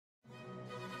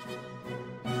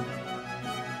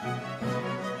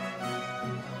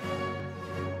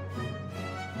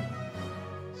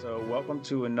welcome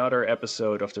to another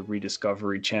episode of the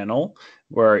Rediscovery channel,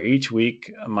 where each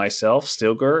week myself,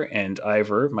 Stilger, and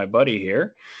Ivor, my buddy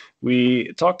here,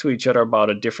 we talk to each other about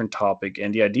a different topic,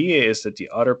 and the idea is that the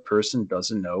other person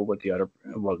doesn't know what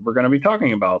we're going to be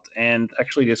talking about. And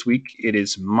actually, this week it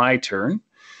is my turn.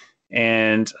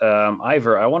 And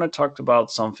Ivor, I want to talk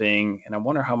about something, and I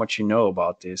wonder how much you know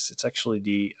about this. It's actually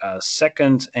the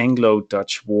Second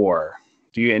Anglo-Dutch War.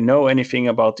 Do you know anything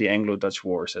about the Anglo-Dutch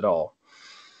Wars at all?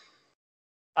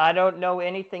 I don't know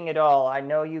anything at all. I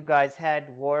know you guys had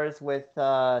wars with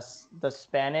the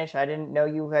Spanish. I didn't know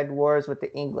you had wars with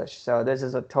the English. So this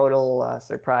is a total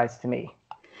surprise to me.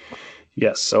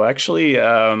 Yes, so actually,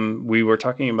 we were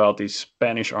talking about the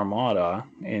Spanish Armada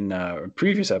in a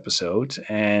previous episode,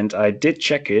 and I did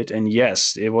check it, and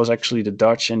yes, it was actually the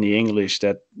Dutch and the English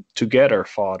that together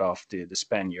fought off the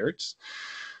Spaniards.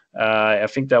 I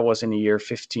think that was in the year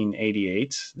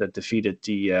 1588 that defeated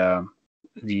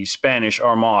the Spanish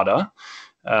Armada.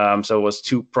 So it was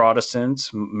two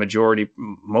Protestants,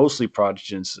 mostly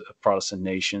Protestant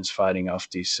nations fighting off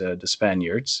the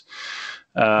Spaniards.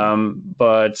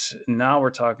 But now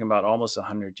we're talking about almost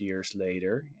 100 years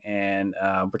later, and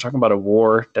we're talking about a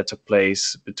war that took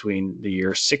place between the year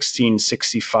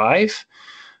 1665,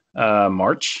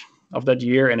 March of that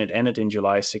year, and it ended in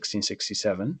July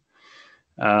 1667.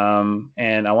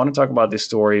 And I want to talk about this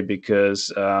story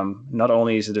because not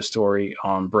only is it a story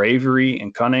on bravery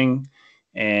and cunning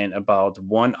and about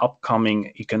one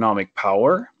upcoming economic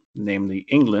power, namely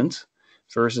England,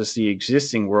 versus the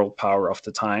existing world power of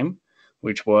the time,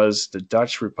 which was the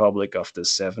Dutch Republic of the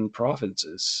Seven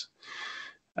Provinces.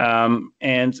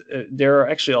 And there are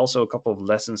actually also a couple of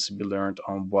lessons to be learned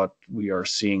on what we are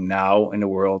seeing now in the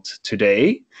world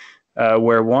today.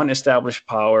 Where one established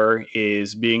power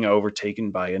is being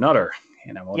overtaken by another,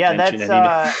 and I won't mention any.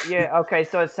 Yeah. Okay,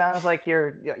 so it sounds like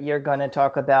you're going to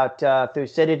talk about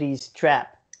Thucydides'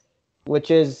 trap, which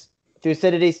is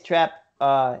Thucydides' trap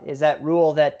is that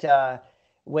rule that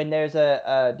when there's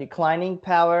a declining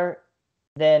power,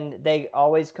 then they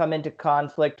always come into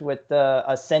conflict with the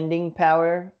ascending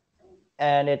power,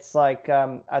 and it's like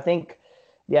I think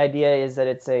the idea is that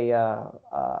it's a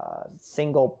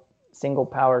single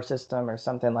power system or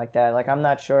something like that. Like, I'm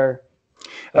not sure.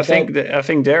 I think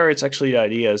there it's actually the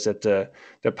idea is that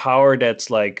the power that's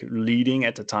like leading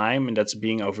at the time and that's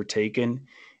being overtaken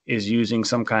is using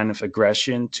some kind of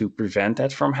aggression to prevent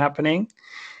that from happening.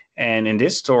 And in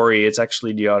this story, it's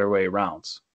actually the other way around.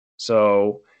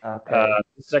 So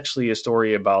it's actually a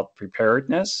story about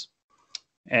preparedness,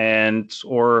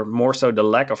 or more so the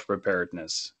lack of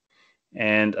preparedness.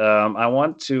 And I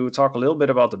want to talk a little bit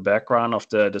about the background of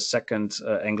the Second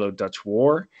Anglo-Dutch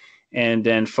War, and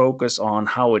then focus on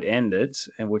how it ended,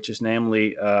 and which is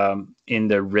namely in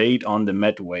the raid on the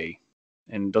Medway.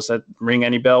 And does that ring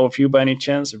any bell with you by any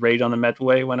chance? Raid on the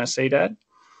Medway when I say that?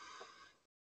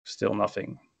 Still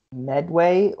nothing.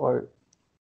 Medway or?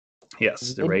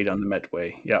 Yes, the raid on the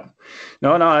Medway. Yeah.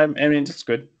 No, I mean, it's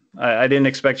good. I didn't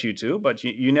expect you to, but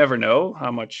you never know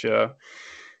how much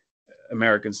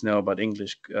Americans know about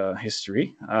English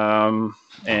history, and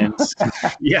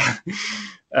yeah,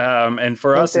 and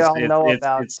for us,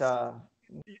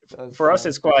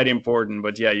 it's quite important.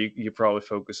 But yeah, you probably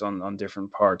focus on different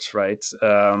parts, right?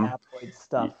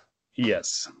 Stuff.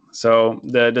 Yes. So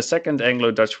the Second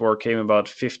Anglo-Dutch War came about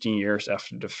 15 years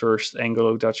after the First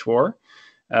Anglo-Dutch War,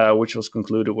 which was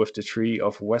concluded with the Treaty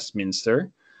of Westminster.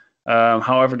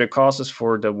 However, the causes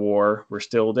for the war were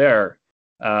still there.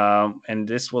 And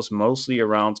this was mostly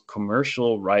around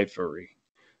commercial rivalry.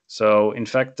 So, in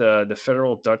fact, the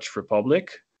Federal Dutch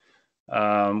Republic,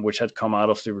 which had come out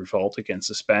of the revolt against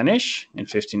the Spanish in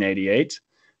 1588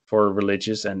 for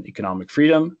religious and economic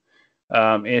freedom,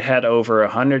 it had over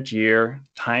 100-year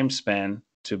time span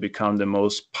to become the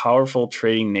most powerful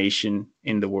trading nation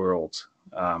in the world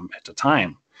at the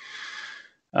time.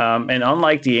 And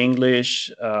unlike the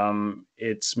English,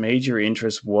 its major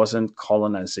interest wasn't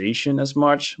colonization as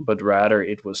much, but rather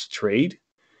it was trade.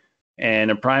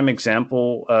 And a prime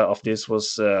example of this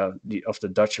was of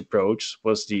the Dutch approach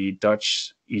was the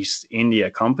Dutch East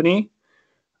India Company,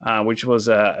 which was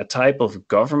a type of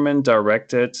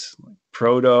government-directed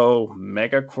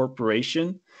proto-mega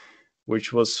corporation,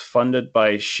 which was funded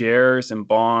by shares and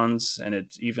bonds, and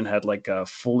it even had like a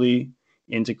fully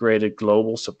integrated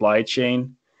global supply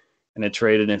chain. And it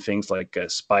traded in things like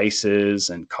spices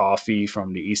and coffee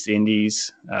from the East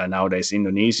Indies, nowadays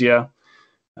Indonesia,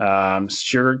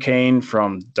 sugarcane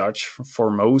from Dutch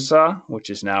Formosa, which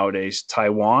is nowadays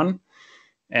Taiwan,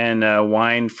 and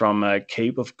wine from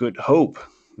Cape of Good Hope,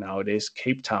 nowadays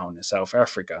Cape Town in South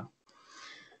Africa.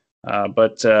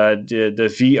 But the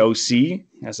VOC,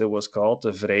 as it was called,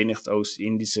 the Verenigd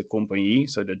Oost-Indische Compagnie,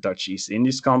 so the Dutch East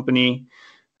Indies Company,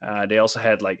 they also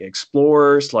had like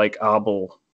explorers like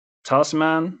Abel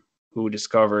Tasman, who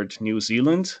discovered New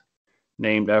Zealand,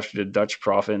 named after the Dutch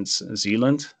province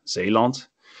Zeeland.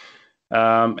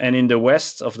 And in the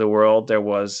west of the world, there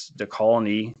was the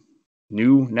colony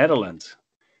New Netherland,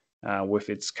 with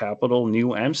its capital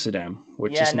New Amsterdam,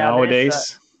 which Yeah, is now this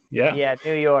nowadays, yeah, yeah,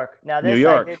 New York. Now New this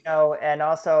I York. did know, and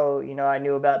also, I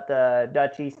knew about the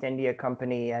Dutch East India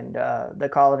Company and the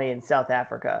colony in South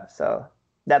Africa. So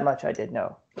that much I did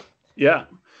know. Yeah,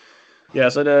 yeah.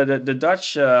 So the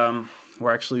Dutch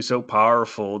were actually so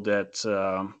powerful that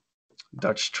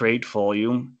Dutch trade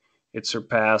volume, it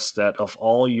surpassed that of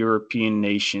all European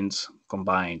nations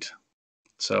combined.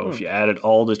 So if Hmm. you added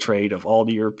all the trade of all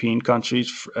the European countries,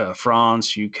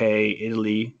 France, UK,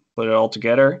 Italy, put it all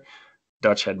together,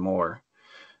 Dutch had more.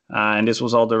 And this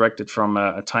was all directed from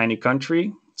a tiny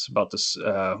country. It's about this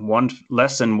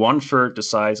less than 1/3 the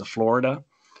size of Florida,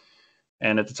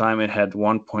 and at the time it had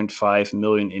 1.5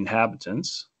 million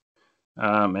inhabitants.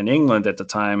 And England at the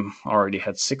time already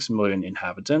had 6 million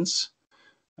inhabitants,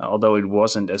 although it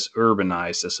wasn't as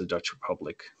urbanized as the Dutch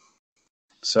Republic.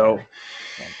 Yeah. So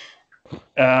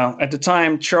at the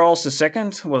time, Charles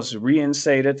II was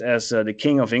reinstated as the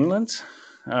King of England.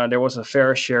 There was a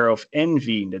fair share of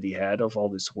envy that he had of all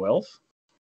this wealth.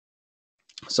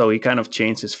 So he kind of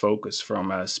changed his focus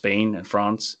from Spain and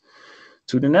France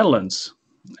to the Netherlands.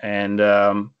 And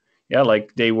yeah,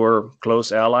 like they were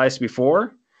close allies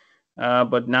before.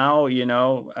 But now,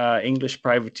 English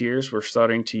privateers were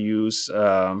starting to use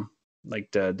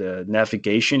like the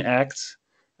Navigation Act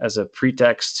as a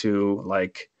pretext to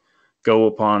like go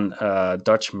upon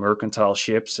Dutch mercantile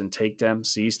ships and take them,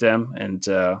 seize them, and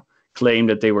claim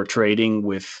that they were trading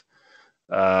with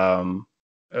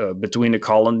between the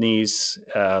colonies,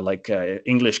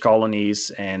 English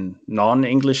colonies and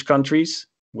non-English countries,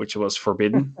 which was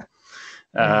forbidden.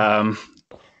 um,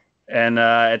 and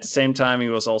at the same time, he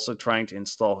was also trying to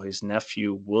install his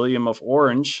nephew William of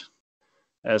Orange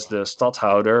as the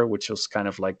stadhouder, which was kind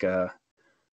of like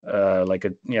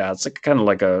it's like kind of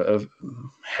like a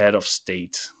head of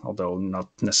state, although not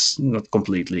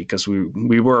completely, because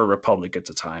we were a republic at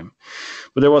the time.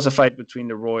 But there was a fight between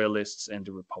the royalists and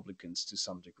the republicans to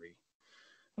some degree.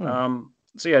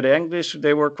 So yeah, the English,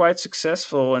 they were quite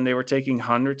successful, and they were taking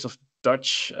hundreds of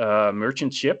Dutch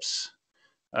merchant ships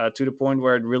to the point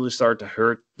where it really started to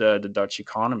hurt the Dutch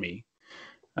economy.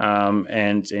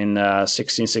 And in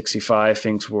 1665,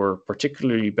 things were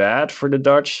particularly bad for the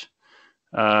Dutch.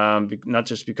 Not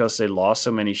just because they lost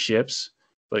so many ships,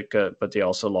 but they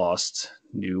also lost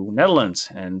New Netherlands,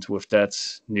 and with that,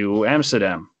 New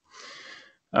Amsterdam.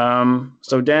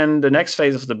 So then the next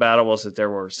phase of the battle was that there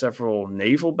were several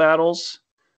naval battles.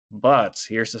 But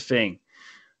here's the thing.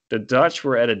 The Dutch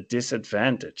were at a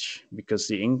disadvantage because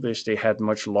the English, they had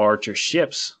much larger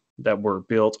ships that were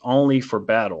built only for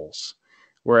battles.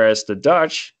 Whereas the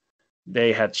Dutch,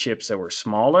 they had ships that were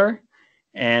smaller,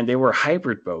 and they were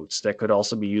hybrid boats that could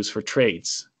also be used for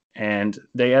trades. And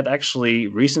they had actually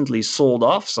recently sold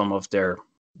off some of their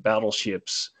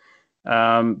battleships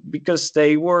because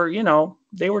they were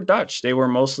Dutch. They were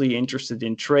mostly interested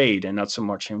in trade and not so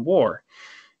much in war.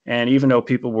 And even though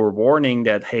people were warning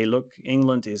that, hey, look,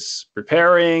 England is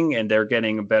preparing and they're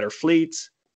getting a better fleet,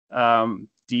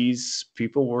 these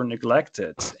people were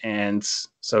neglected. And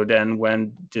so then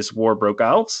when this war broke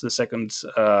out, the Second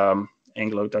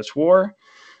Anglo-Dutch War,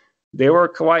 they were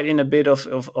quite in a bit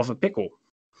of a pickle.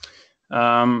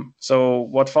 So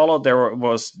what followed, there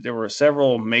were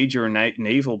several major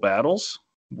naval battles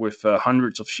with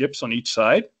hundreds of ships on each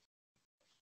side.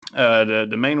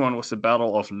 The main one was the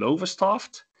Battle of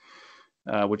Lowestoft,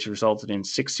 which resulted in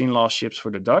 16 lost ships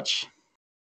for the Dutch.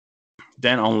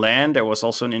 Then on land, there was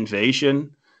also an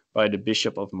invasion by the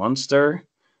Bishop of Munster.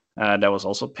 That was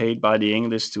also paid by the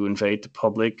English to invade the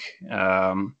public.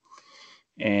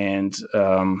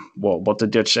 What the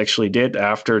Dutch actually did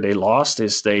after they lost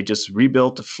is they just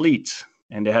rebuilt the fleet.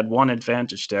 And they had one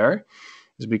advantage there,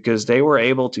 is because they were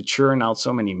able to churn out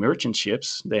so many merchant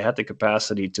ships. They had the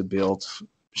capacity to build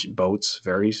boats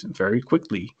very, very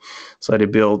quickly. So they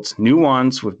built new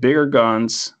ones with bigger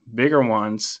guns, bigger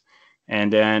ones.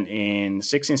 And then in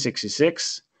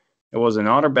 1666, there was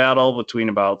another battle between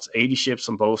about 80 ships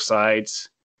on both sides,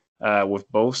 with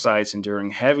both sides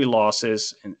enduring heavy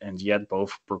losses and yet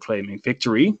both proclaiming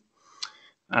victory.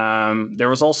 There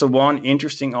was also one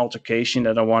interesting altercation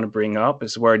that I want to bring up,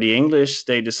 is where the English,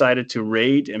 they decided to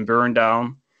raid and burn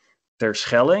down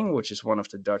Terschelling, which is one of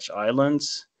the Dutch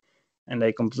islands. And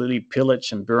they completely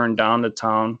pillaged and burned down the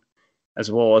town. as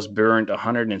well as burned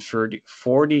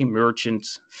 140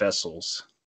 merchant vessels.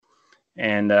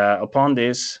 And upon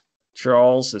this,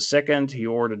 Charles II, he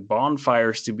ordered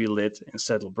bonfires to be lit in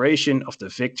celebration of the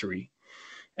victory.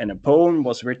 And a poem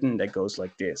was written that goes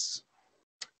like this.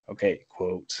 Okay,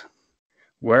 quote.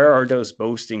 Where are those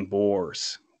boasting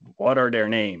boors? What are their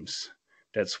names?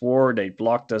 That swore they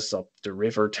blocked us up the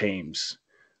river Thames.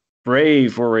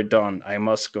 Brave were it done, I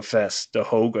must confess, the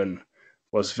Hogan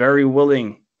was very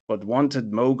willing, but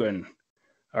wanted Mogan.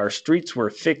 Our streets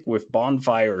were thick with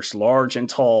bonfires large and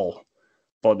tall,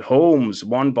 but Holmes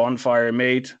one bonfire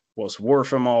made was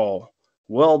worth 'em all.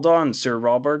 Well done, Sir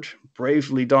Robert,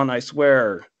 bravely done, I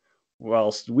swear.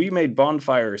 Whilst we made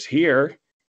bonfires here,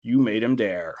 you made 'em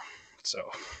there. So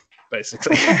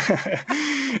basically,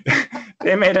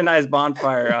 they made a nice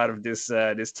bonfire out of this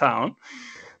town.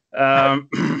 Um,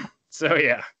 so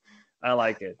yeah, I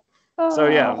like it. So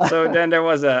yeah, so then there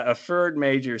was a third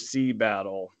major sea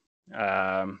battle,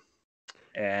 and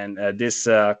this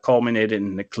culminated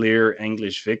in a clear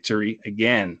English victory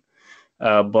again.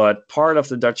 But part of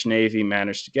the Dutch Navy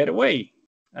managed to get away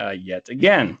yet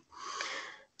again.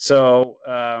 So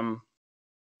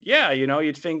yeah,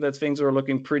 you'd think that things were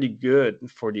looking pretty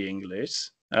good for the English.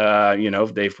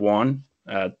 They've won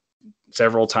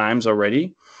several times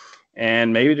already.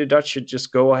 And maybe the Dutch should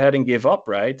just go ahead and give up,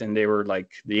 right? And they were like,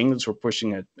 the English were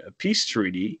pushing a peace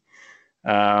treaty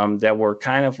that were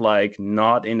kind of like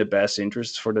not in the best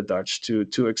interest for the Dutch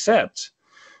to accept.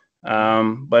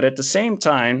 But at the same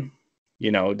time,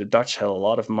 the Dutch had a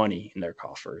lot of money in their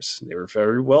coffers. They were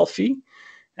very wealthy,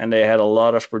 and they had a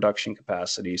lot of production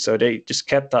capacity. So they just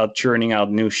kept churning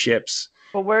out new ships.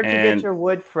 But where'd you get your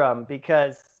wood from?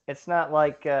 Because it's not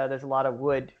like there's a lot of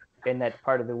wood in that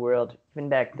part of the world, even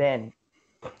back then.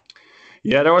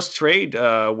 Yeah, there was trade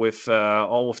with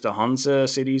all of the Hanse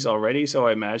cities already, so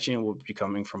I imagine it would be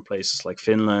coming from places like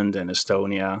Finland and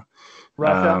Estonia,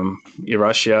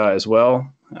 Russia as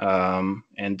well,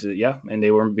 and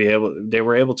they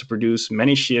were able to produce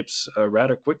many ships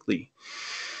rather quickly,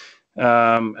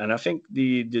 and I think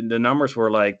the numbers were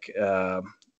like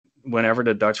whenever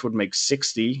the Dutch would make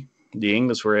 60. The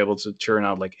English were able to churn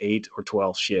out like 8 or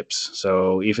 12 ships.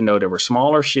 So even though there were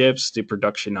smaller ships, the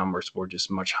production numbers were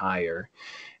just much higher.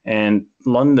 And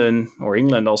London or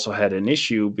England also had an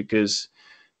issue because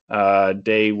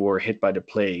they were hit by the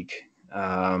plague.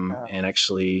 And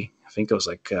actually, I think it was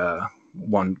like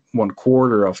one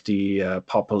quarter of the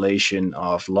population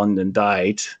of London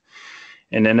died.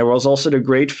 And then there was also the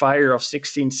Great Fire of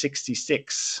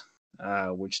 1666,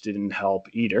 which didn't help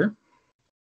either.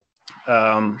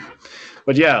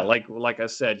 But yeah, like I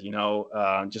said,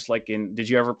 just like did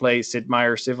you ever play Sid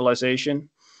Meier's Civilization?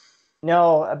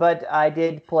 No, but I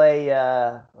did play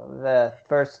the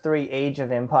first 3 Age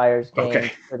of Empires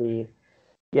games. Okay.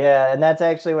 Yeah, and that's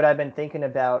actually what I've been thinking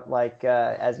about, like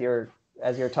as you're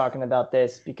talking about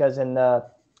this, because in the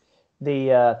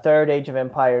third Age of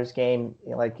Empires game,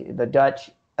 like the Dutch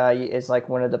is like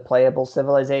one of the playable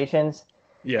civilizations.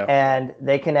 Yeah. And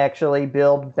they can actually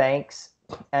build banks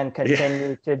and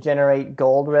continue to generate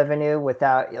gold revenue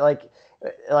without like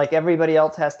everybody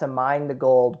else has to mine the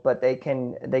gold, but they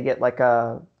get like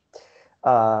a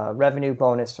revenue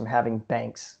bonus from having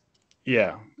banks.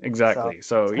 Yeah, exactly.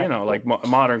 So like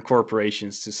modern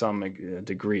corporations to some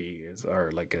degree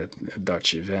are like a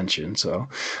Dutch invention. So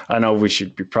I know we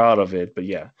should be proud of it. But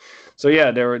yeah, so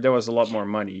yeah, there was a lot more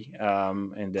money,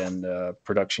 and then the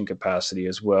production capacity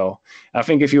as well. I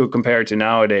think if you would compare it to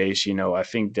nowadays, I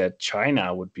think that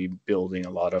China would be building a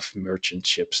lot of merchant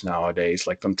ships nowadays,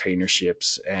 like container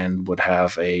ships, and would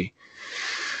have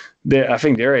I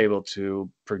think they're able to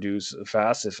produce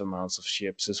massive amounts of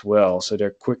ships as well. So they're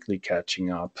quickly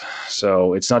catching up.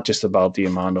 So it's not just about the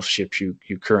amount of ships you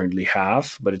currently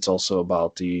have, but it's also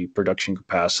about the production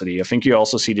capacity. I think you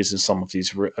also see this in some of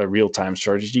these real-time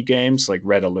strategy games like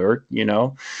Red Alert,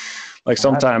 Like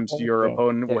sometimes your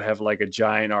opponent will have like a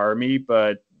giant army,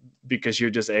 but because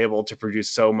you're just able to produce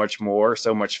so much more,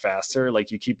 so much faster, like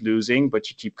you keep losing, but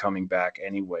you keep coming back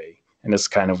anyway. And that's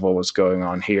kind of what was going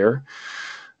on here.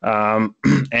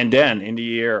 And then in the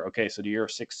year, so the year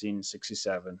of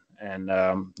 1667, and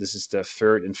this is the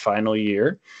third and final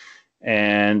year.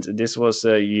 And this was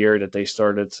the year that they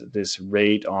started this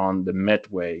raid on the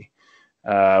Medway,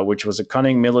 which was a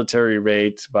cunning military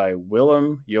raid by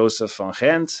Willem Jozef van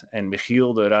Gent and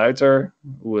Michiel de Ruiter,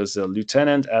 who was a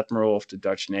lieutenant admiral of the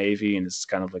Dutch Navy, and it's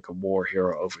kind of like a war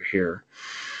hero over here.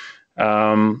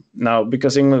 Now,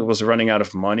 because England was running out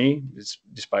of money,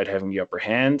 despite having the upper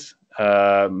hand,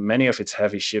 many of its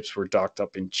heavy ships were docked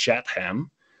up in Chatham,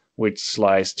 which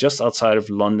lies just outside of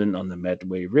London on the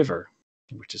Medway River.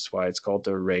 which is why it's called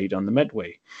the Raid on the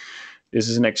Medway. This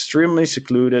is an extremely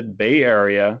secluded bay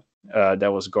area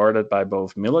that was guarded by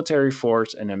both military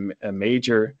force and a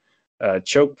major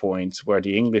choke point where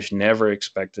the English never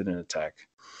expected an attack.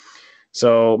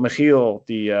 So Michiel,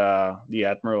 the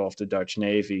admiral of the Dutch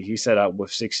Navy, he set out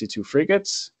with 62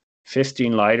 frigates,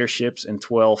 15 lighter ships, and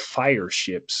 12 fire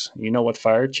ships. You know what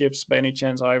fire ships, by any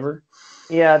chance, Ivor?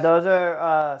 Yeah, those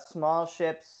are small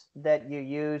ships that you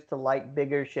use to light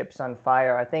bigger ships on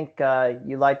fire. I think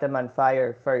you light them on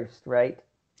fire first, right?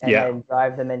 And Yeah. then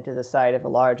drive them into the side of a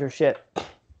larger ship.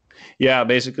 Yeah,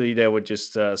 basically they would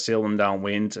just sail them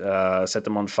downwind, set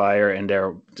them on fire, and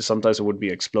there sometimes there would be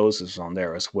explosives on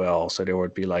there as well. So there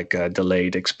would be like a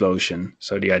delayed explosion.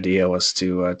 So the idea was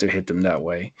to hit them that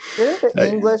way. Didn't the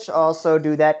English also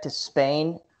do that to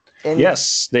Spain?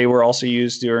 Yes, they were also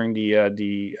used during the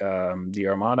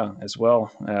Armada as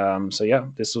well. So yeah,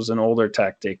 this was an older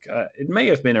tactic. It may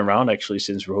have been around actually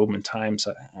since Roman times.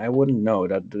 I wouldn't know.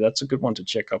 That's a good one to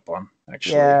check up on,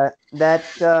 actually. Yeah,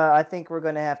 that I think we're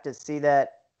going to have to see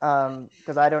that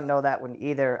because I don't know that one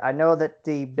either. I know that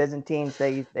the Byzantines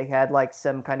they had like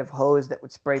some kind of hose that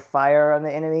would spray fire on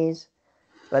the enemies,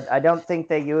 but I don't think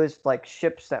they used like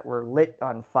ships that were lit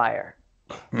on fire.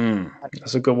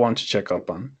 That's a good one to check up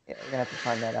on. Yeah, we're gonna have to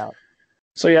find that out.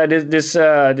 So yeah, this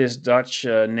Dutch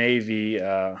Navy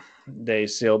they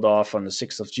sailed off on the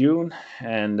 6th of June,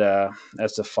 and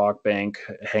as the fog bank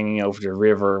hanging over the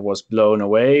river was blown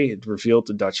away, it revealed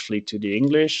the Dutch fleet to the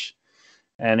English.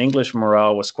 And English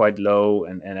morale was quite low,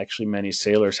 and actually many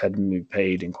sailors hadn't been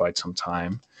paid in quite some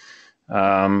time.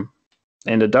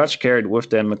 And the Dutch carried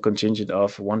with them a contingent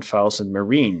of 1,000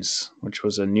 Marines, which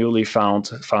was a newly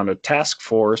founded task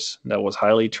force that was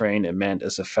highly trained and meant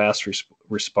as a fast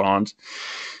response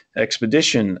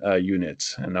expedition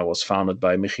unit. And that was founded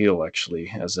by Michiel,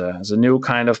 actually, as a new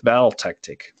kind of battle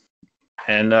tactic.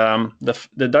 And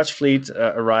the Dutch fleet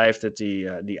arrived at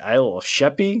the Isle of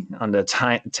Sheppey on the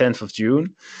 10th of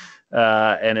June.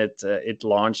 And it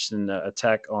launched an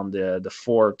attack on the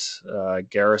fort,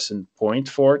 Garrison Point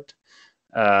Fort.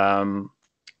 So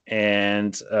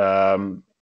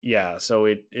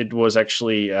it was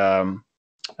actually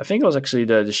I think it was actually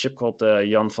the ship called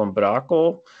Jan van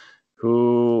Brakel,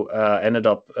 who ended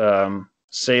up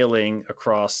sailing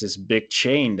across this big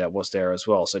chain that was there as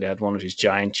well. So they had one of these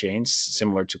giant chains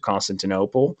similar to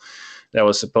Constantinople that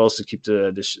was supposed to keep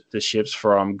the ships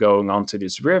from going onto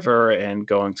this river and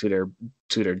going to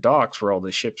their docks where all the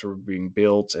ships were being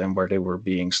built and where they were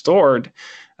being stored.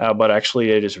 But actually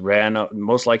they just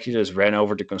most likely ran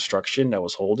over the construction that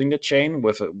was holding the chain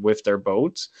with their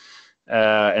boats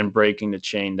and breaking the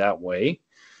chain that way.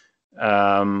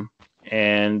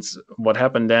 And what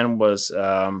happened then was,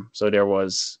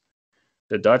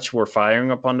 the Dutch were firing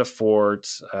upon the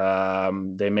fort.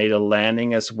 They made a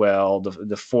landing as well.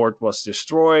 The fort was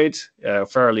destroyed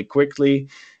fairly quickly.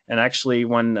 And actually,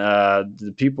 when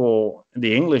the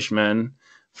Englishmen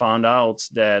found out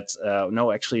that,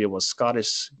 it was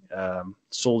Scottish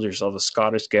soldiers of a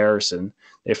Scottish garrison,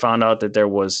 they found out that there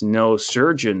was no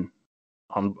surgeon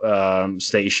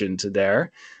stationed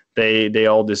there. They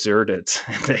all deserted.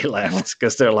 They left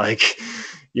because they're like,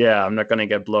 yeah, I'm not going to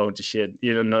get blown to shit,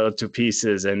 to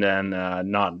pieces and then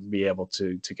not be able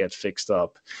to get fixed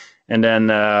up. And then,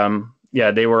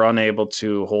 they were unable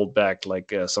to hold back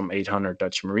like some 800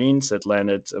 Dutch Marines that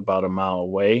landed about a mile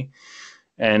away.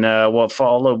 And what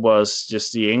followed was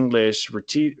just the English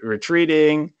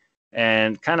retreating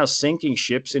and kind of sinking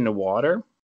ships in the water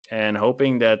and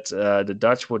hoping that the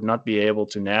Dutch would not be able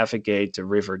to navigate the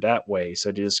river that way. So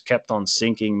they just kept on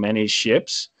sinking many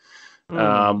ships.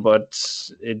 But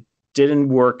it didn't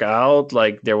work out.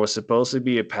 Like there was supposed to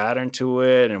be a pattern to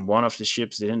it, and one of the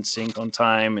ships didn't sink on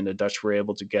time, and the Dutch were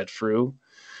able to get through.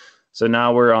 So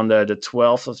now we're on the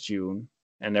 12th of June,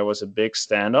 and there was a big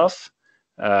standoff.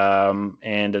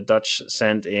 And the Dutch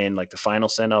sent in, like the final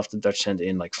standoff, the Dutch sent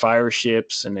in like fire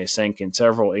ships, and they sank in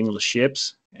several English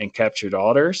ships and captured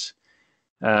others.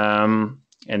 And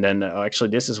then actually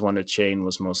this is when the chain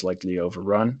was most likely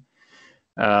overrun.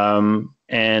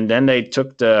 And then they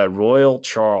took the Royal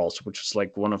Charles, which was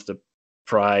like one of the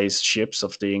prize ships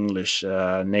of the English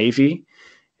Navy.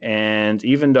 And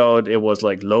even though it was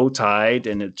like low tide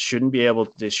and they shouldn't be able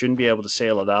to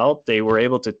sail it out, they were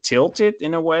able to tilt it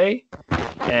in a way.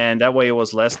 And that way it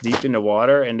was less deep in the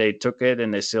water, and they took it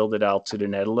and they sailed it out to the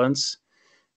Netherlands.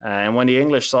 And when the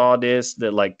English saw this,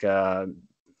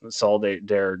 saw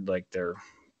their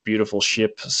beautiful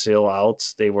ship sail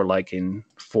out, they were like in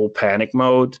full panic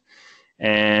mode.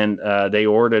 And they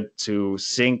ordered to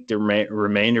sink the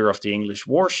remainder of the English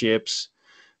warships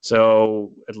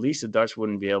So at least the Dutch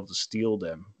wouldn't be able to steal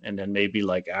them, and then maybe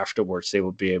like afterwards they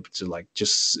would be able to like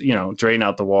just drain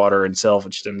out the water and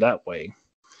salvage them that way.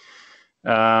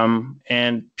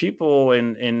 And people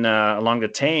in along the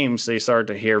Thames, they started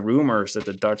to hear rumors that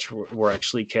the Dutch were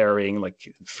actually carrying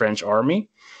like French army,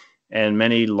 and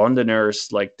many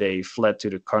Londoners like they fled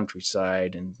to the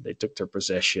countryside and they took their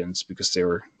possessions because they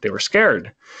were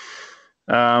scared.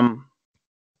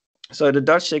 So the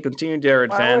Dutch, they continued their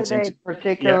advance. Why were they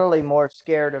particularly more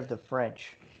scared of the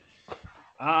French?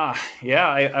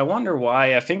 Yeah, I wonder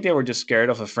why. I think they were just scared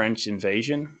of a French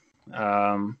invasion.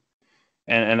 And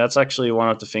that's actually one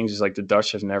of the things is like the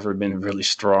Dutch have never been really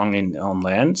strong on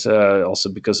land, also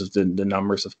because of the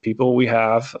numbers of people we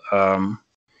have.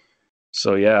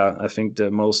 So yeah, I think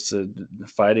the most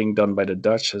fighting done by the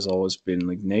Dutch has always been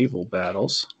like naval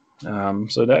battles.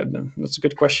 So that's a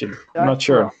good question. I'm not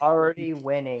sure. Were already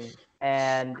winning,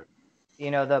 and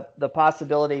the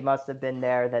possibility must have been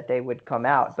there that they would come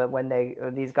out. But when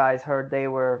these guys heard they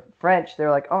were French,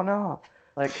 they're like, oh no,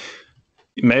 like.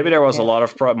 Maybe there was a lot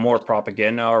of more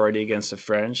propaganda already against the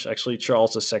French. Actually,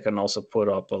 Charles II also put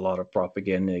up a lot of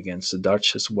propaganda against the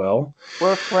Dutch as well.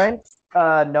 Were French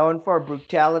known for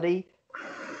brutality?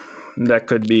 That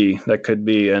could be,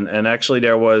 and actually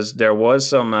there was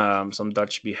some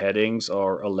Dutch beheadings,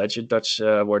 or alleged Dutch,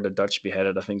 where the Dutch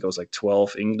beheaded, I think it was like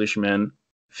 12 Englishmen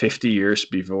 50 years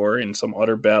before in some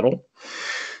other battle.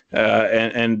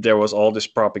 And there was all this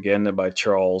propaganda by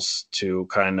Charles to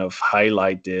kind of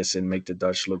highlight this and make the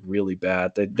Dutch look really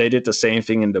bad. They did the same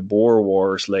thing in the Boer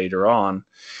Wars later on,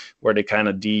 where they kind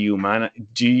of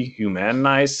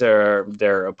dehumanized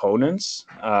their opponents.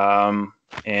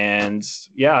 And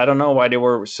yeah, I don't know why they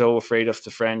were so afraid of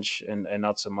the French and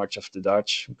not so much of the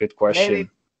Dutch. Good question. Maybe,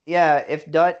 yeah,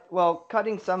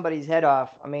 cutting somebody's head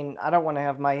off. I mean, I don't want to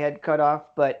have my head cut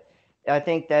off, but I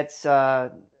think that's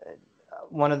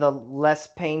one of the less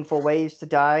painful ways to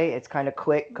die. It's kind of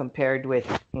quick compared with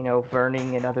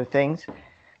burning and other things.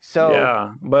 So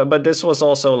yeah, but this was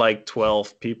also like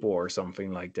 12 people or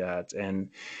something like that,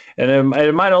 and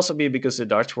it might also be because the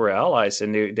Dutch were allies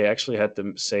and they actually had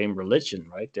the same religion,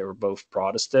 right? They were both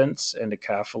Protestants, and the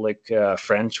Catholic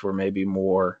French were maybe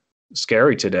more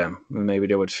scary to them. Maybe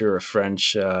they would fear a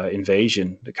French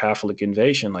invasion, the Catholic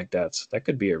invasion like that. That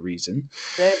could be a reason.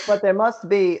 But there must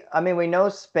be. I mean, we know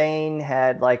Spain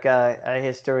had like a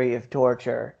history of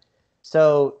torture,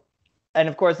 so. And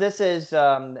of course, this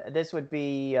would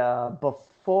be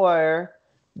before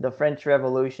the French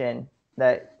Revolution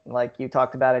that, like you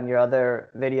talked about in your other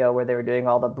video, where they were doing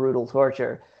all the brutal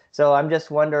torture. So I'm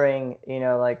just wondering,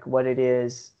 like what it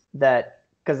is that,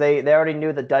 because they already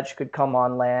knew the Dutch could come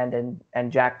on land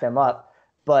and jack them up,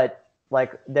 but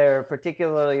like they're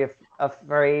particularly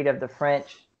afraid of the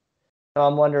French. So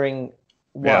I'm wondering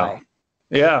why.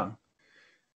 Yeah.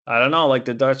 I don't know, like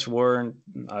the Dutch weren't,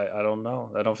 I don't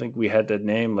know. I don't think we had that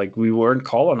name. Like we weren't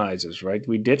colonizers, right?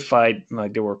 We did fight,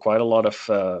 like there were quite a lot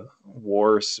of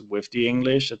wars with the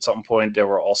English. At some point, there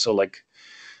were also like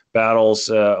battles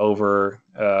over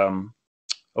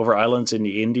islands in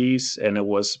the Indies.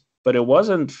 But it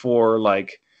wasn't for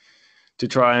like to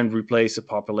try and replace the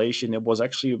population. It was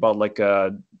actually about like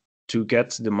to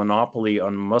get the monopoly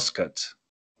on muscat,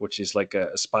 which is like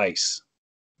a spice.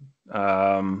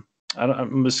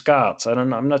 Muscat. I don't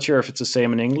know. I'm not sure if it's the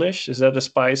same in English. Is that a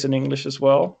spice in English as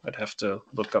well? I'd have to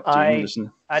look up the English.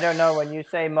 I don't know. When you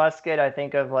say musket, I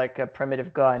think of like a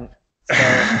primitive gun. So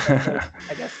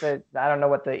I guess I don't know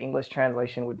what the English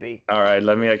translation would be. All right,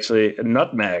 let me actually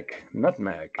nutmeg.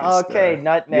 Okay,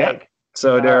 nutmeg. Yeah.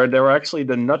 So there were actually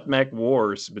the Nutmeg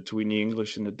Wars between the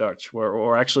English and the Dutch,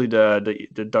 or actually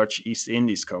the Dutch East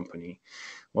Indies Company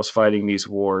was fighting these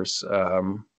wars.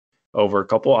 Over a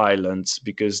couple islands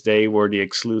because they were the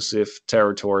exclusive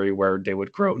territory where they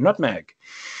would grow nutmeg.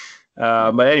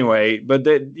 But anyway,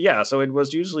 so it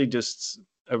was usually just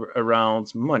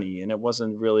around money, and it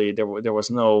wasn't really there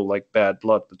was no like bad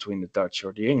blood between the Dutch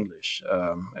or the English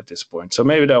at this point. So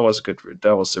maybe that was good.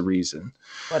 That was the reason.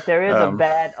 But there is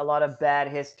a lot of bad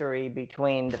history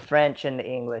between the French and the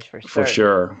English for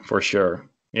certain. For sure.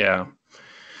 Yeah.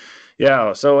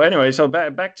 Yeah. So anyway, so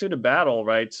back to the battle,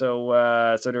 right?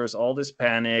 So there was all this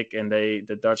panic, and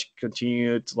the Dutch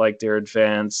continued like their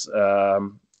advance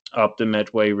up the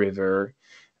Medway River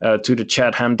to the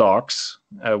Chatham docks,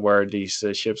 where these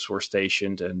ships were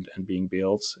stationed and being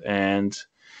built, and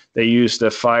they used the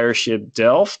fire ship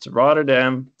Delft,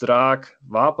 Rotterdam, Draak,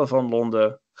 Wapen van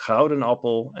Londen, Gouden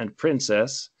Appel, and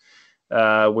Princess,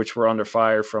 which were under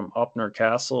fire from Upnor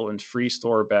Castle and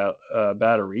Freestore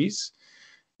batteries.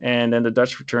 And then the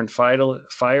Dutch returned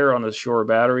fire on the shore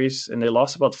batteries, and they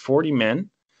lost about 40 men.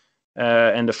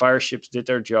 and the fire ships did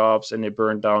their jobs, and they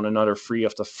burned down another 3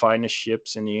 of the finest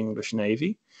ships in the English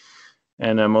Navy.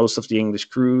 And most of the English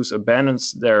crews abandoned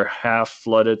their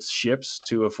half-flooded ships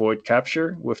to avoid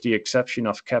capture, with the exception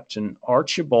of Captain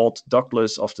Archibald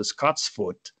Douglas of the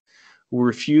Scotsfoot, who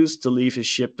refused to leave his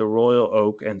ship, the Royal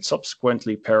Oak, and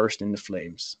subsequently perished in the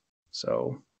flames.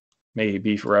 So may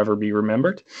he forever be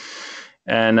remembered.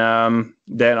 And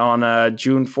then on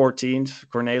June 14th,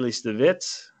 Cornelis de Witt,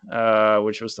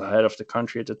 which was the head of the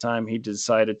country at the time, he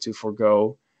decided to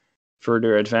forego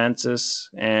further advances,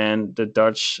 and the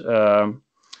Dutch,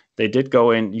 they did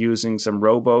go in using some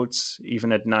rowboats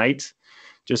even at night,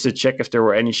 just to check if there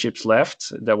were any ships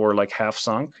left that were like half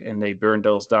sunk, and they burned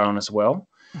those down as well.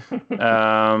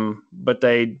 But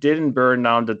they didn't burn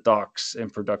down the docks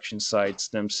and production sites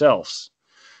themselves.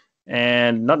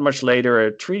 And not much later,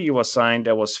 a treaty was signed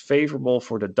that was favorable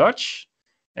for the Dutch,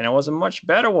 and it was a much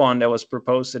better one that was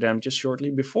proposed to them just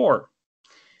shortly before.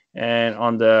 And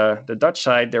on the Dutch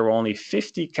side, there were only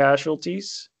 50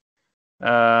 casualties,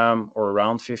 or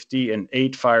around 50, and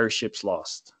 8 fire ships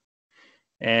lost.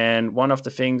 And one of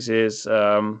the things is,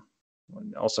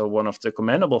 also one of the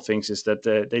commendable things is that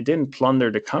they didn't plunder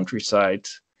the countryside,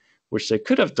 which they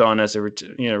could have done as a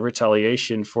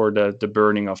retaliation for the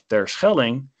burning of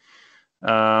Terschelling,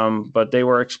 but they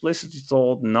were explicitly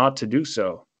told not to do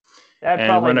so. That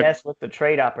probably messed with the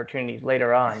trade opportunities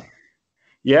later on.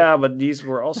 Yeah, but these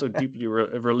were also deeply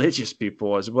religious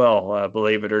people as well,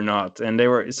 believe it or not. And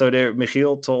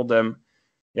Michiel told them,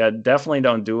 yeah, definitely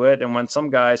don't do it. And when some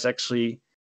guys actually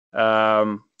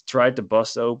tried to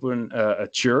bust open a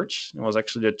church, it was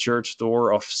actually the church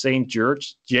door of St.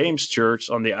 James Church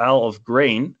on the Isle of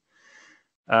Grain,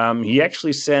 he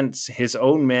actually sent his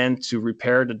own men to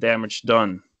repair the damage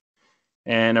done.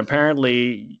 And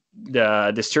apparently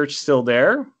this church is still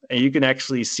there, and you can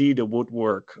actually see the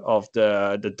woodwork of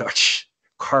the Dutch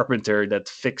carpenter that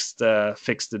fixed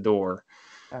the door.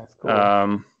 That's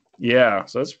cool. Yeah,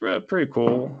 so it's pretty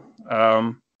cool.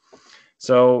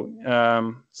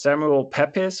 Samuel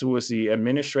Pepys, who was the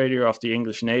administrator of the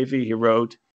English Navy, he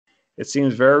wrote, "It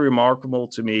seems very remarkable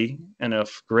to me, and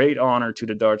of great honor to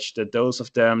the Dutch, that those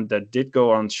of them that did go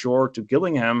on shore to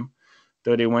Gillingham,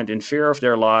 though they went in fear of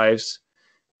their lives,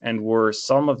 and were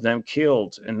some of them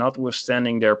killed, and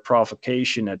notwithstanding their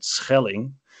provocation at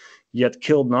Schelling, yet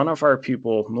killed none of our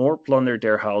people, nor plundered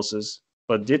their houses,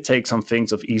 but did take some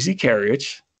things of easy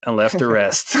carriage, and left the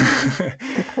rest.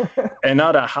 And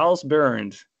not a house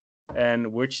burned,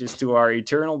 and which is to our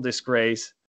eternal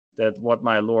disgrace, that what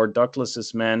my Lord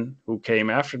Douglas's men, who came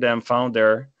after them, found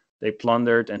there, they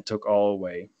plundered and took all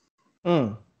away."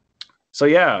 So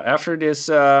yeah, after this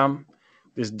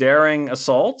daring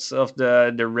assault of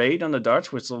the raid on the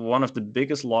Dutch, which was one of the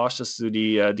biggest losses to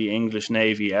the English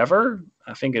Navy ever.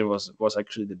 I think it was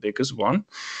actually the biggest one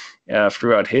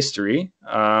throughout history.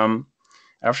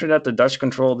 After that, the Dutch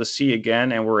controlled the sea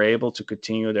again and were able to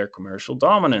continue their commercial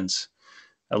dominance,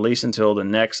 at least until the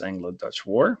next Anglo-Dutch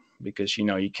War, because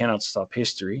you cannot stop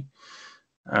history.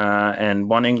 And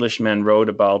one Englishman wrote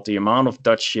about the amount of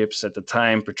Dutch ships at the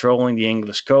time patrolling the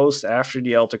English coast after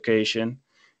the altercation.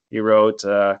 He wrote,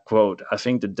 quote, "I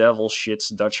think the devil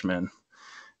shits Dutchmen."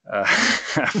 I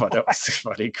thought that was a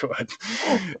funny quote.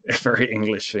 A very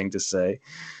English thing to say.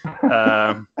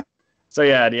 So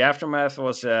yeah, the aftermath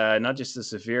was not just a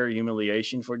severe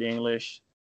humiliation for the English.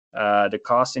 The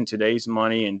cost in today's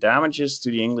money and damages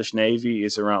to the English Navy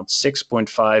is around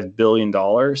 $6.5 billion.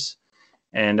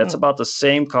 And that's about the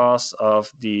same cost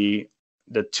of the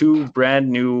 2 brand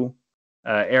new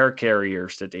air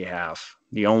carriers that they have.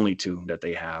 The only 2 that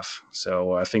they have.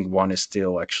 So I think one is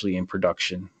still actually in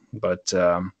production. But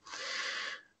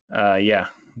yeah,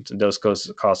 those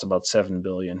cost about $7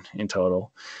 billion in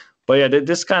total. But yeah,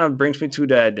 this kind of brings me to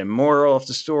the moral of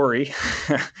the story,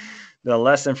 the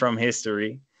lesson from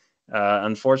history.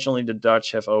 Unfortunately, the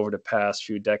Dutch have over the past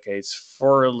few decades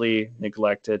thoroughly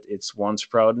neglected its once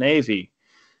proud navy.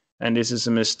 And this is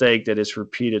a mistake that is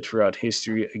repeated throughout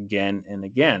history again and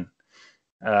again.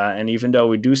 And even though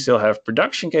we do still have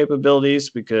production capabilities,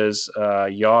 because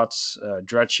yachts,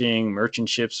 dredging, merchant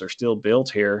ships are still built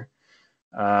here,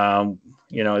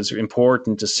 it's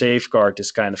important to safeguard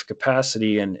this kind of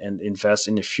capacity and invest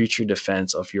in the future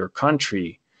defense of your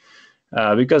country.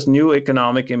 Because new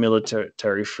economic and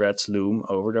military threats loom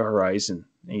over the horizon,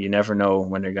 and you never know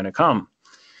when they're going to come.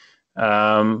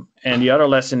 And the other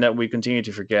lesson that we continue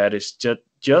to forget is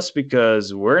just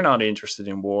because we're not interested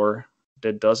in war,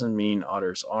 that doesn't mean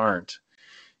others aren't.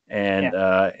 And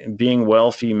being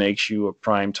wealthy makes you a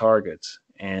prime target.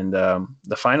 And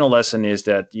the final lesson is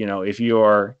that, if you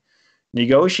are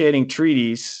negotiating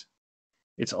treaties,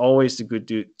 it's always a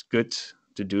good good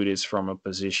to do this from a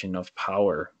position of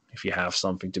power if you have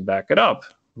something to back it up,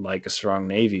 like a strong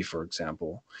navy, for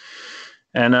example.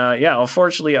 And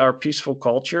unfortunately, our peaceful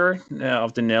culture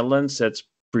of the Netherlands that's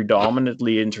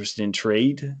predominantly interested in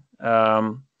trade. I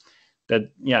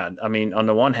mean, on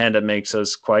the one hand, it makes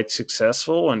us quite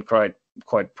successful and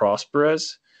quite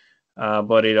prosperous,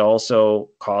 but it also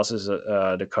causes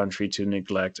the country to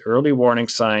neglect early warning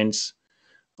signs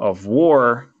of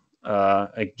war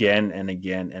again and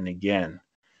again and again.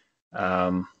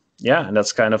 And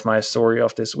that's kind of my story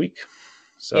of this week.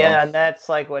 So yeah, and that's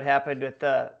like what happened with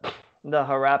the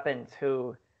Harappans,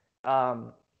 who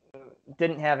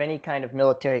didn't have any kind of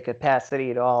military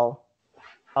capacity at all,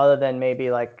 other than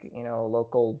maybe like, you know, a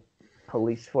local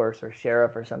police force or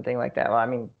sheriff or something like that. Well, I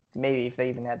mean, maybe if they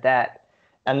even had that,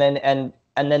 and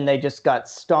then they just got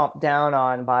stomped down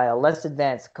on by a less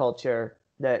advanced culture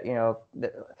that, you know,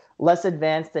 less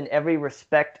advanced in every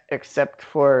respect except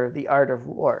for the art of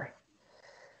war.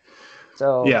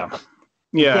 So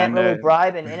you can't really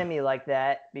bribe an enemy like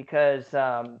that, because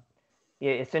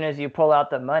as soon as you pull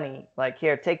out the money, like,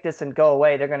 here, take this and go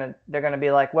away, they're gonna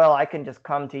be like, well, I can just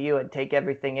come to you and take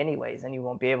everything anyways, and you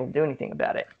won't be able to do anything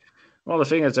about it. Well, the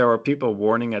thing is, there were people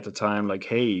warning at the time, like,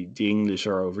 hey, the English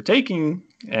are overtaking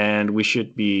and we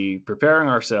should be preparing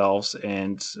ourselves.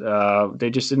 And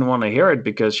they just didn't want to hear it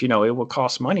because, you know, it will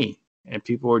cost money. And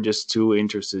people were just too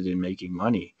interested in making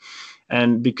money.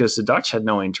 And because the Dutch had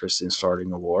no interest in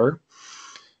starting a war,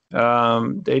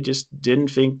 they just didn't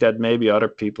think that maybe other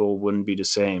people wouldn't be the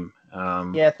same.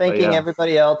 Thinking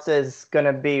everybody else is going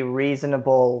to be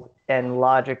reasonable and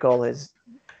logical is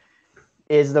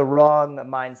the wrong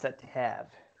mindset to have.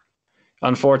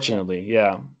 Unfortunately,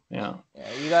 yeah.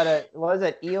 You gotta. What was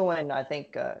it? Eowyn, I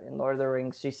think, in Lord of the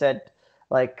Rings, she said,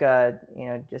 like, you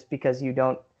know, just because you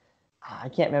don't, I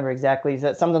can't remember exactly. Is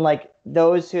that something like,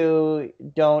 those who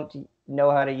don't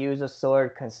know how to use a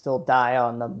sword can still die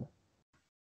on them?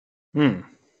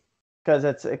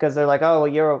 Because they're like,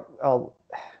 oh,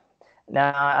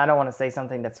 now, I don't want to say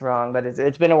something that's wrong, but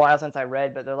it's been a while since I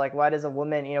read, but they're like, why does a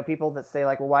woman, you know, people that say,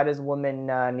 like, well, why does a woman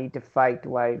need to fight?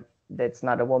 Why, that's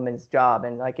not a woman's job?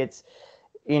 And, like, it's,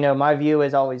 you know, my view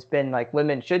has always been, like,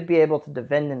 women should be able to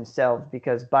defend themselves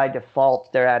because by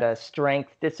default they're at a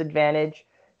strength disadvantage.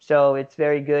 So it's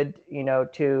very good, you know,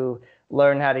 to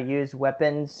learn how to use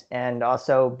weapons and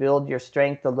also build your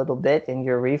strength a little bit and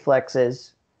your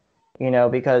reflexes. You know,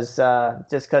 because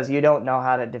just because you don't know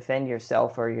how to defend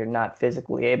yourself or you're not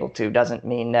physically able to doesn't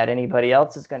mean that anybody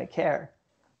else is going to care.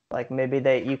 Like, maybe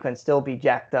you can still be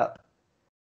jacked up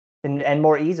and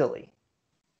more easily.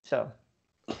 So.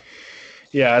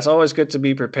 Yeah, it's always good to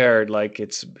be prepared. Like,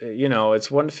 it's, you know, it's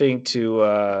one thing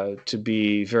to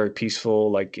be very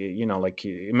peaceful. Like, you know, like,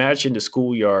 imagine the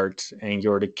schoolyard and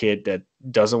you're the kid that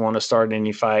doesn't want to start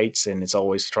any fights and it's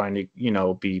always trying to, you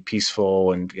know, be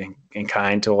peaceful and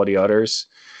kind to all the others.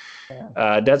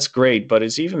 Yeah. That's great, but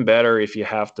it's even better if you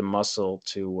have the muscle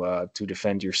to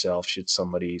defend yourself should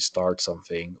somebody start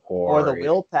something, or the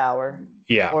willpower,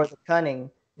 or the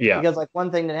cunning. Yeah. Because, like,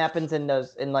 one thing that happens in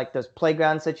those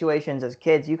playground situations as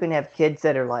kids, you can have kids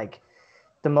that are like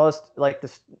the most, like,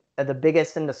 the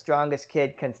biggest and the strongest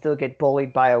kid can still get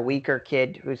bullied by a weaker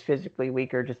kid who's physically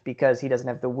weaker just because he doesn't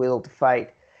have the will to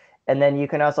fight. And then you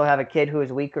can also have a kid who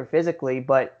is weaker physically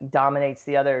but dominates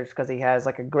the others because he has,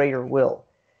 like, a greater will.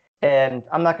 And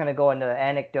I'm not going to go into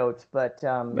anecdotes, but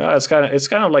no, it's kind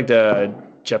of like the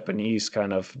Japanese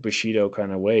kind of Bushido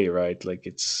kind of way, right? Like,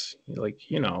 it's like,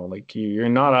 you know, like, you're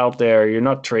not out there, you're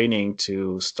not training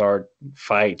to start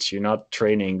fights, you're not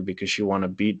training because you want to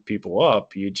beat people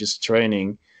up, you're just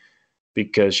training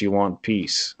because you want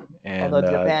peace. And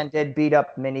although Japan did beat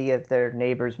up many of their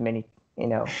neighbors, you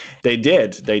know, they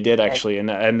did actually,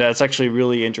 and that's actually a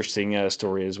really interesting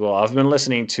story as well. I've been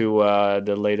listening to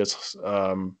the latest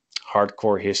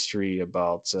hardcore history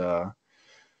about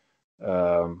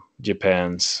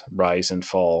Japan's rise and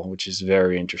fall, which is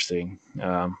very interesting.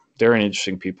 They're an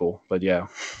interesting people, but yeah,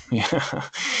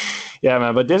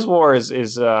 man. But this war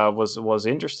was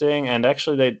interesting, and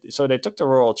actually they took the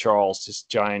Royal Charles, this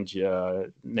giant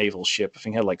naval ship. I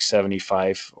think it had like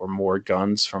 75 or more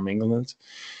guns from England.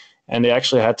 And they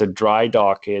actually had to dry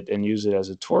dock it and use it as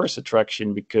a tourist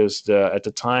attraction because at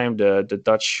the time the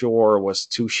Dutch shore was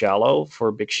too shallow for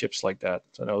big ships like that.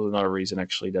 So that was another reason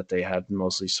actually that they had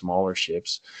mostly smaller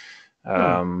ships.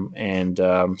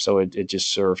 So it just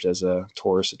served as a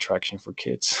tourist attraction for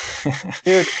kids.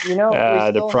 Dude, you know,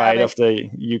 the pride of the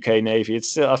UK Navy.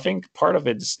 It's still, I think part of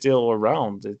it is still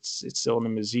around. It's still in the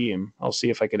museum. I'll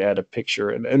see if I could add a picture.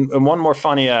 And one more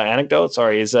funny anecdote,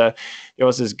 sorry, is there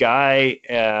was this guy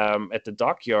at the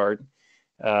dockyard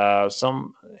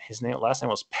His last name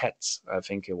was Petz, I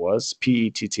think it was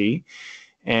Pett,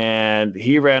 and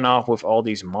he ran off with all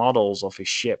these models of his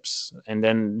ships, and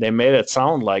then they made it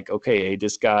sound like, okay, hey,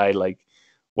 this guy, like,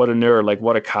 what a nerd, like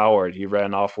what a coward, he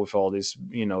ran off with all these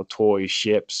toy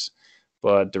ships.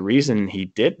 But the reason he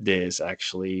did this,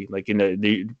 actually, like in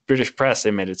the British press, they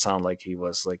made it sound like he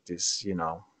was like this,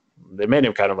 they made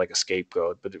him kind of like a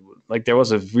scapegoat. But like there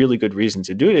was a really good reason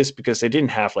to do this, because they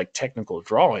didn't have like technical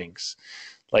drawings.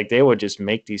 Like they would just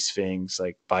make these things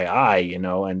like by eye,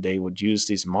 and they would use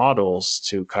these models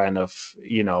to kind of,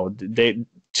 they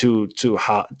to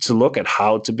look at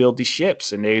how to build these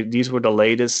ships, and these were the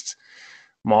latest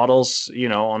models,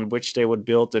 on which they would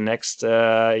build the next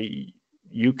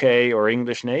UK or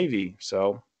English Navy.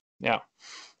 So, yeah.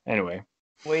 Anyway.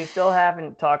 We still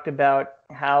haven't talked about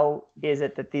how is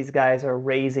it that these guys are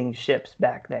raising ships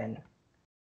back then.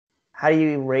 How do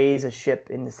you raise a ship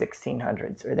in the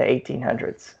 1600s or the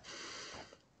 1800s?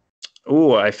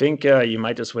 Oh, I think you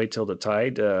might just wait till the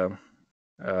tide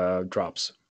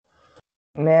drops.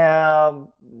 Yeah,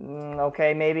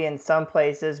 okay, maybe in some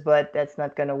places, but that's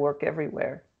not going to work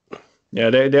everywhere. Yeah,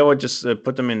 they would just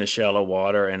put them in the shallow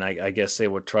water, and I guess they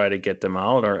would try to get them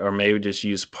out, or maybe just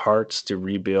use parts to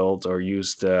rebuild, or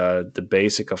use the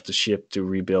basic of the ship to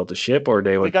rebuild the ship, or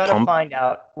they would We got to pump. find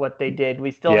out what they did.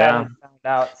 We still haven't found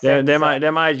out. They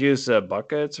might use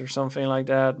buckets or something like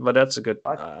that, but that's a good.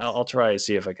 I'll try to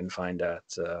see if I can find that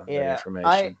that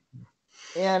information.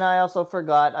 And I also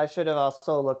forgot. I should have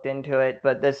also looked into it,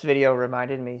 but this video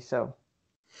reminded me. So.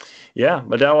 Yeah,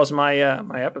 but that was my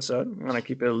my episode. I'm gonna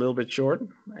keep it a little bit short.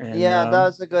 And, yeah, that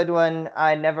was a good one.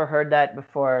 I never heard that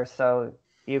before, so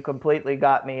you completely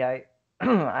got me. I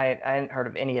hadn't heard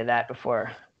of any of that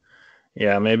before.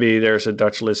 Yeah, maybe there's a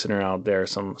Dutch listener out there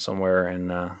somewhere, and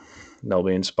they'll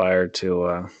be inspired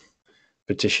to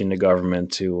petition the government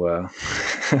to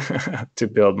to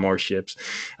build more ships.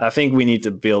 I think we need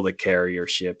to build a carrier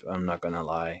ship. I'm not gonna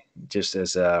lie, just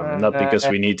as not because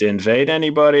we need to invade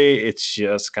anybody. It's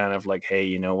just kind of like, hey,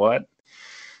 you know what?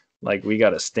 Like we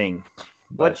got a sting.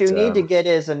 What you need to get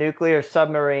is a nuclear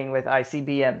submarine with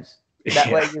ICBMs.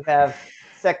 That way you have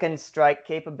second strike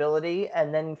capability,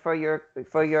 and then for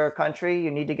your country,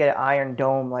 you need to get an Iron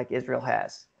Dome like Israel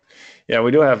has. Yeah,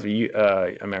 we do have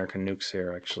American nukes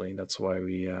here, actually. That's why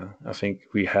I think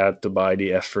we had to buy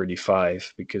the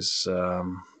F-35, because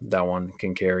that one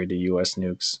can carry the U.S.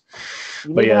 nukes.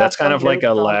 But yeah, that's kind of like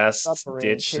a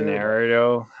last-ditch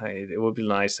scenario. It would be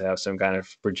nice to have some kind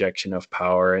of projection of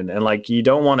power. And like, you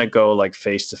don't want to go like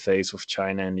face-to-face with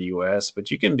China and the U.S., but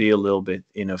you can be a little bit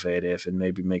innovative and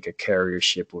maybe make a carrier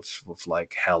ship with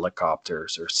like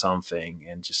helicopters or something,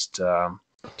 and just...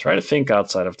 try to think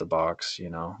outside of the box,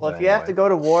 Well, if you have to go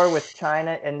to war with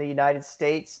China and the United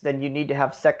States, then you need to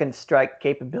have second strike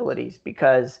capabilities,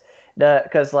 because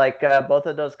both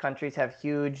of those countries have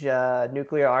huge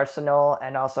nuclear arsenal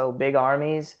and also big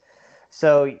armies.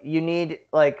 So you need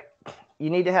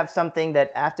to have something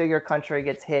that after your country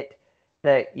gets hit,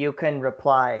 that you can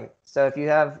reply. So if you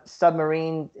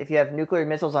have nuclear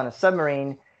missiles on a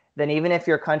submarine, then even if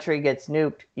your country gets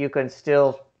nuked, you can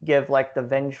still give like the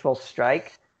vengeful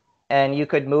strike, and you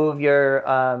could move your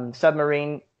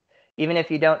submarine, even if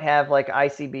you don't have like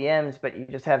ICBMs, but you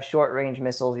just have short range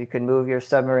missiles. You can move your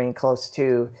submarine close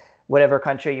to whatever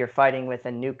country you're fighting with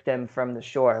and nuke them from the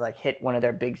shore, like hit one of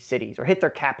their big cities or hit their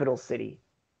capital city.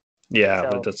 Yeah,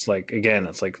 but that's like, again,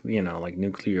 it's like, like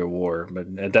nuclear war. But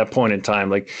at that point in time,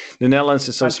 like the Netherlands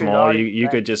is so small, you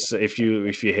could just, if you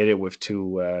hit it with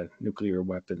two nuclear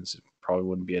weapons, it probably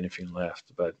wouldn't be anything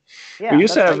left. But we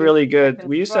used to have really good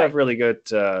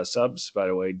subs, by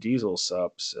the way, diesel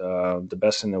subs, the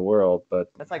best in the world.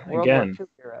 But that's like World War II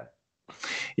era.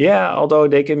 Yeah, although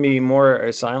they can be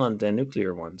more silent than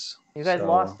nuclear ones. You guys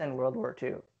lost in World War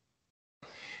II.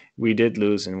 We did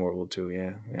lose in World War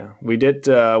II. Yeah. We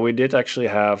did actually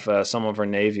have some of our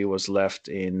navy was left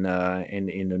in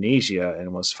Indonesia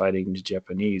and was fighting the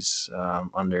Japanese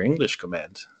under English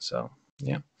command. So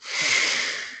yeah.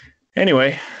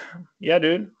 Anyway, yeah,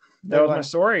 dude, that was my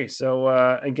story. So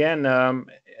again,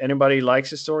 anybody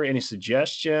likes the story, any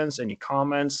suggestions, any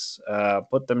comments,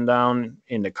 put them down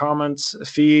in the comments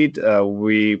feed.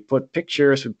 We put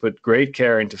pictures. We put great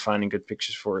care into finding good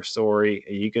pictures for a story.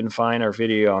 You can find our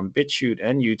video on BitChute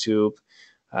and YouTube.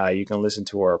 You can listen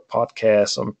to our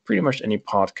podcast on pretty much any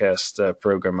podcast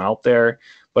program out there.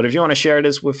 But if you want to share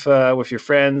this with your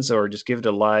friends, or just give it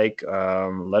a like,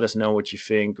 let us know what you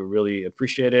think. We really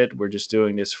appreciate it. We're just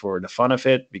doing this for the fun of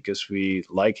it, because we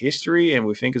like history and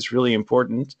we think it's really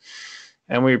important,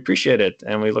 and we appreciate it.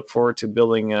 And we look forward to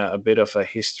building a bit of a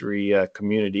history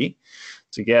community.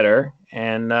 together.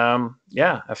 And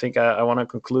yeah, I think I want to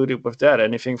conclude it with that.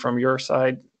 Anything from your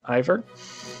side, Ivor?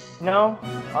 No,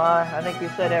 I think you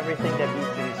said everything that needs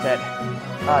to be said.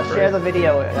 Share the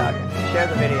video. Share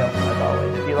the video as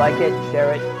always. If you like it,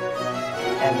 share it,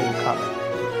 and leave a comment.